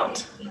now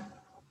out?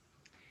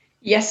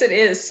 Yes, it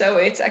is. So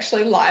it's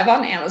actually live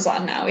on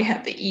Amazon now. We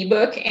have the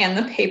ebook and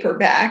the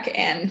paperback.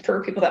 And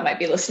for people that might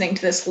be listening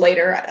to this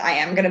later, I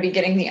am going to be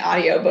getting the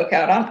audiobook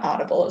out on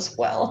Audible as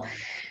well.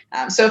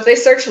 So if they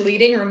search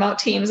Leading Remote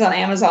Teams on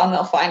Amazon,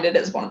 they'll find it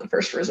as one of the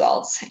first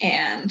results,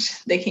 and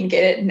they can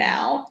get it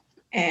now.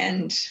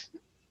 And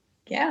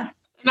yeah.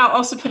 And I'll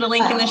also put a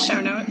link in the show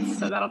notes,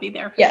 so that'll be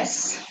there.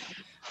 Yes.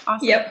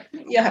 Awesome. Yep.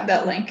 You'll have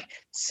that link.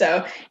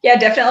 So yeah,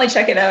 definitely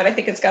check it out. I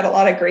think it's got a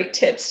lot of great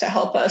tips to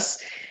help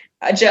us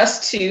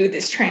adjust to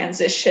this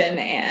transition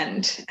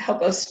and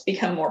help us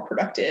become more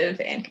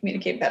productive and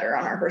communicate better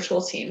on our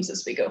virtual teams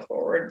as we go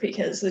forward,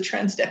 because the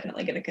trend's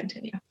definitely going to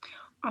continue.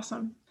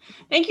 Awesome.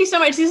 Thank you so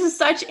much. This is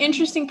such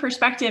interesting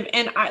perspective.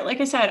 And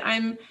like I said,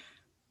 I'm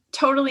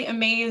totally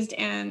amazed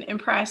and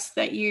impressed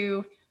that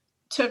you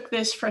took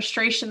this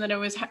frustration that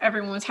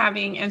everyone was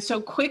having and so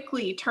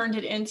quickly turned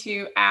it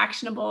into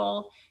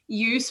actionable,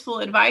 useful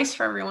advice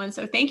for everyone.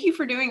 So thank you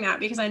for doing that,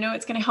 because I know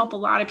it's going to help a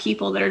lot of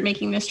people that are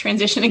making this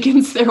transition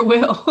against their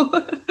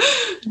will.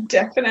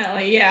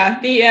 Definitely.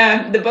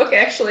 Yeah. The book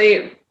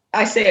actually,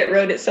 I say it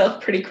wrote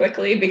itself pretty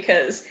quickly,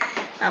 because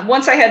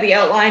once I had the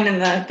outline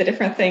and the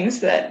different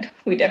things that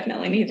we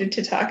definitely needed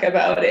to talk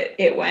about,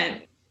 it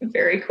went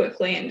very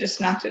quickly and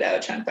just knocked it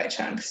out chunk by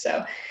chunk.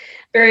 So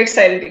very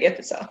excited to get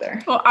this out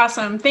there. Well,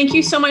 awesome. Thank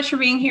you so much for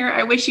being here.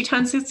 I wish you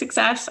tons of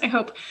success. I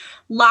hope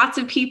lots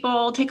of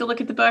people take a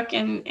look at the book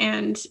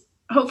and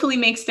hopefully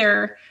makes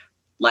their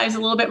lives a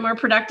little bit more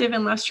productive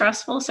and less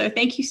stressful. So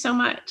thank you so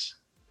much.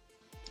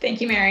 Thank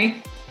you,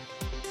 Mary.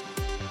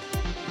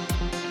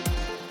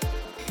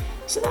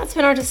 So that's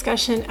been our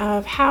discussion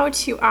of how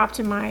to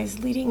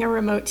optimize leading a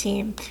remote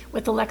team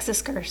with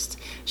Alexis Gerst.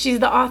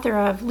 She's the author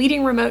of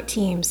Leading Remote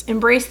Teams,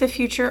 Embrace the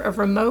Future of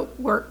Remote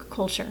Work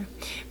Culture.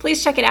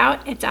 Please check it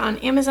out. It's on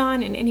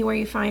Amazon and anywhere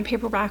you find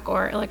paperback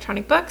or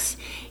electronic books.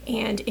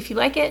 And if you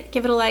like it,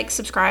 give it a like,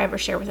 subscribe, or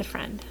share with a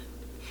friend.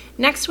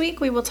 Next week,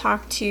 we will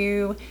talk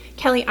to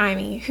Kelly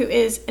Imey, who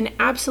is an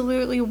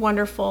absolutely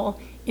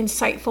wonderful,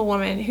 insightful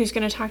woman who's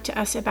going to talk to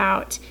us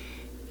about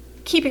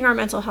keeping our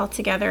mental health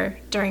together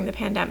during the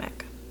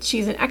pandemic.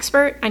 She's an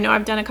expert. I know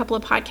I've done a couple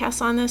of podcasts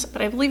on this,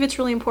 but I believe it's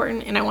really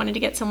important, and I wanted to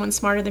get someone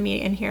smarter than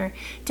me in here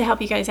to help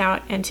you guys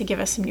out and to give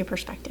us some new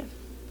perspective.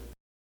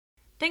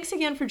 Thanks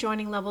again for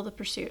joining Level the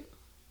Pursuit.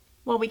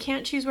 While we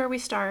can't choose where we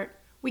start,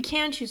 we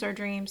can choose our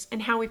dreams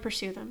and how we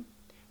pursue them.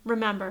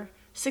 Remember,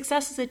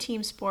 success is a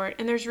team sport,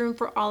 and there's room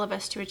for all of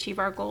us to achieve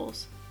our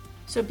goals.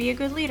 So be a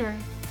good leader,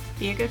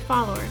 be a good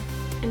follower,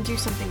 and do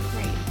something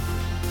great.